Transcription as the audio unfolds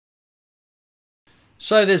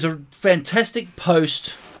So there's a fantastic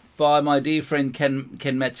post by my dear friend Ken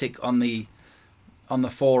Matzik on the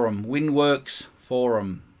forum, WindWorks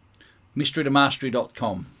forum,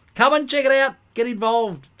 mysterytomastery.com. Come and check it out. Get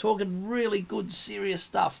involved. Talking really good, serious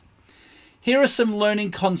stuff. Here are some learning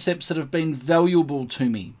concepts that have been valuable to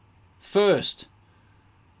me. First,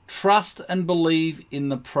 trust and believe in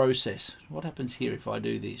the process. What happens here if I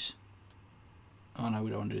do this? Oh no, we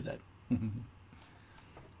don't want to do that.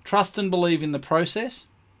 Trust and believe in the process.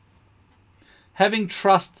 Having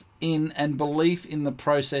trust in and belief in the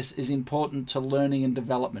process is important to learning and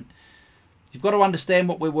development. You've got to understand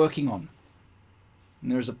what we're working on.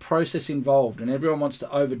 And there is a process involved, and everyone wants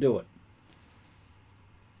to overdo it.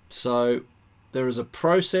 So there is a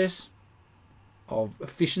process of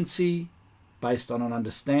efficiency based on an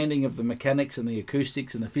understanding of the mechanics and the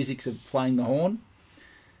acoustics and the physics of playing the horn.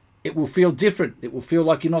 It will feel different. It will feel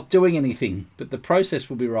like you're not doing anything, but the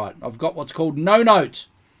process will be right. I've got what's called no notes.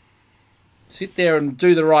 Sit there and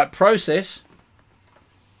do the right process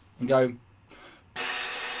and go,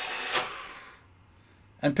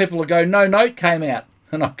 and people will go, no note came out.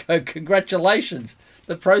 And I go, congratulations,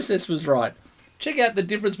 the process was right. Check out the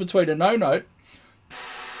difference between a no note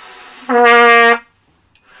and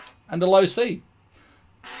a low C.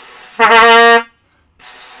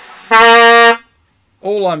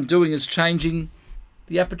 All I'm doing is changing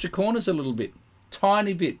the aperture corners a little bit,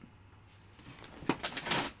 tiny bit.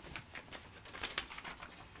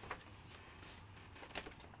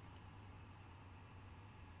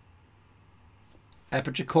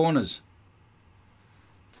 Aperture corners.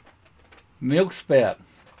 Milk spout.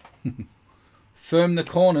 Firm the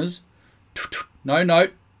corners. No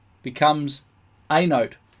note becomes a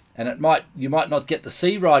note, and you might not get the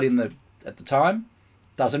C right at the time.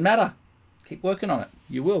 Doesn't matter. Keep working on it.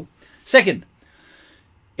 You will. Second,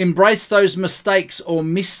 embrace those mistakes or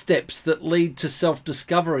missteps that lead to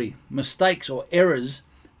self-discovery. Mistakes or errors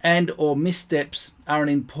and or missteps are an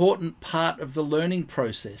important part of the learning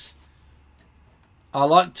process. I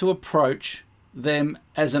like to approach them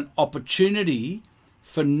as an opportunity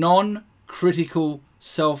for non-critical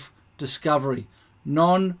self-discovery.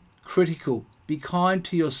 Non-critical. Be kind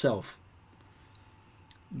to yourself.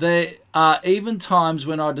 There are even times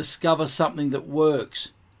when I discover something that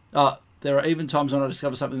works. That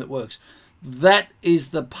is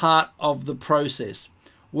the part of the process.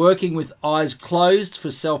 Working with eyes closed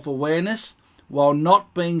for self-awareness while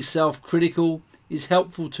not being self-critical is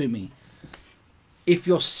helpful to me. If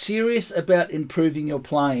you're serious about improving your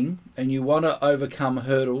playing and you want to overcome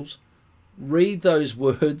hurdles, read those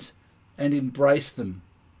words and embrace them.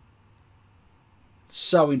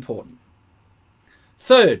 So important.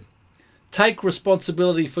 Third, take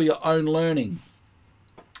responsibility for your own learning.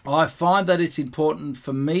 I find that it's important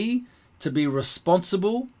for me to be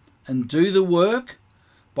responsible and do the work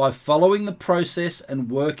by following the process and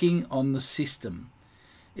working on the system.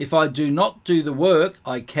 If I do not do the work,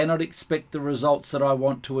 I cannot expect the results that I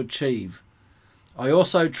want to achieve. I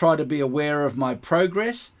also try to be aware of my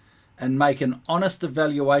progress and make an honest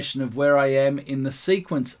evaluation of where I am in the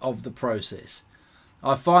sequence of the process.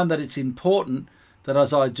 I find that it's important that I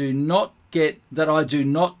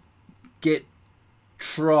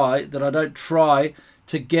don't try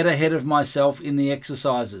to get ahead of myself in the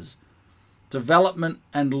exercises. Development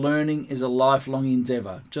and learning is a lifelong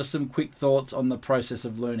endeavor. Just some quick thoughts on the process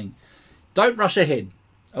of learning. Don't rush ahead.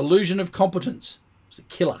 Illusion of competence. It's a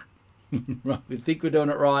killer. We think we're doing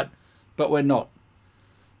it right, but we're not.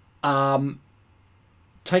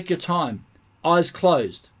 Take your time. Eyes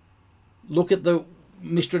closed. Look at the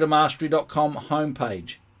mysterytomastery.com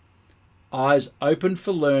homepage. Eyes open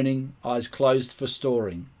for learning, eyes closed for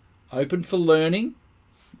storing. Open for learning.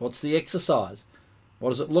 What's the exercise? What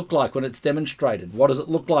does it look like when it's demonstrated? What does it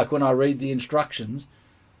look like when I read the instructions?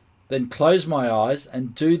 Then close my eyes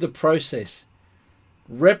and do the process.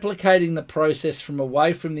 Replicating the process from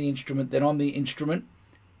away from the instrument, then on the instrument,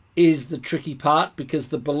 is the tricky part, because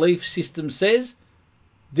the belief system says,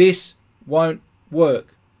 this won't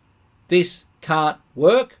work. This can't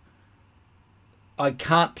work. I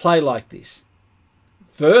can't play like this.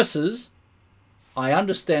 Versus, I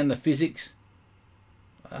understand the physics.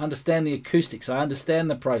 I understand the acoustics. I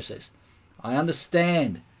understand the process. I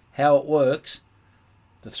understand how it works.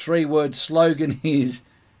 The 3-word slogan is,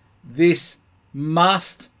 this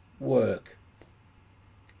must work.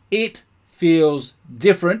 It feels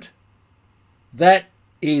different. That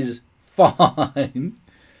is fine.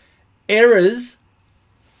 Errors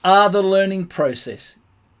are the learning process.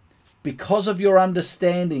 Because of your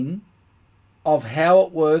understanding of how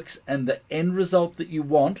it works and the end result that you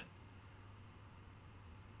want,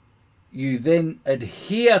 you then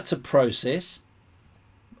adhere to process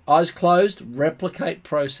Eyes closed, replicate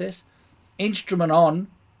process. Instrument on,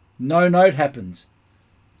 no note happens.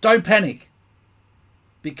 Don't panic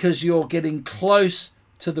because you're getting close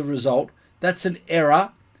to the result. That's an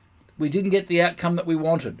error. We didn't get the outcome that we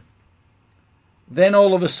wanted. Then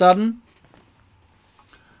all of a sudden,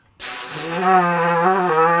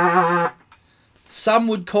 some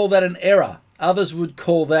would call that an error. Others would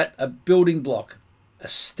call that a building block, a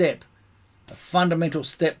step, a fundamental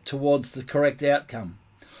step towards the correct outcome.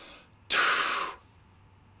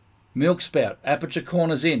 Milk spout, aperture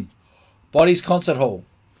corners in, body's concert hall,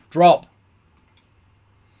 drop.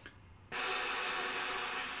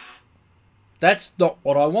 That's not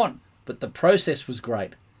what I want, but the process was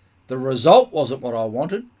great. The result wasn't what I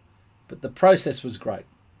wanted, but the process was great.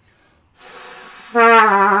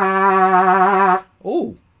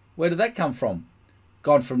 Oh, where did that come from?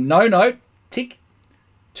 Gone from no note, tick,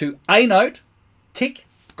 to a note, tick,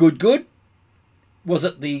 good, good. Was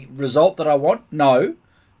it the result that I want? No.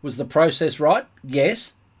 Was the process right?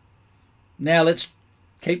 Yes. Now let's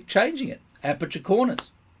keep changing it. Aperture corners,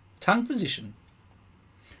 tongue position.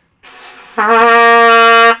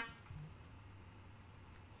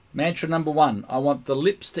 Mantra number 1, I want the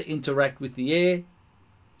lips to interact with the air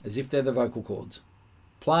as if they're the vocal cords.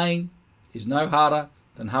 Playing is no harder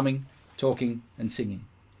than humming, talking and singing.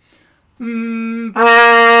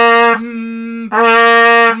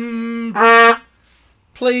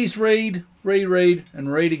 Please read, reread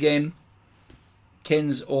and read again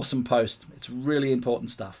Ken's awesome post. It's really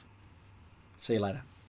important stuff. See you later.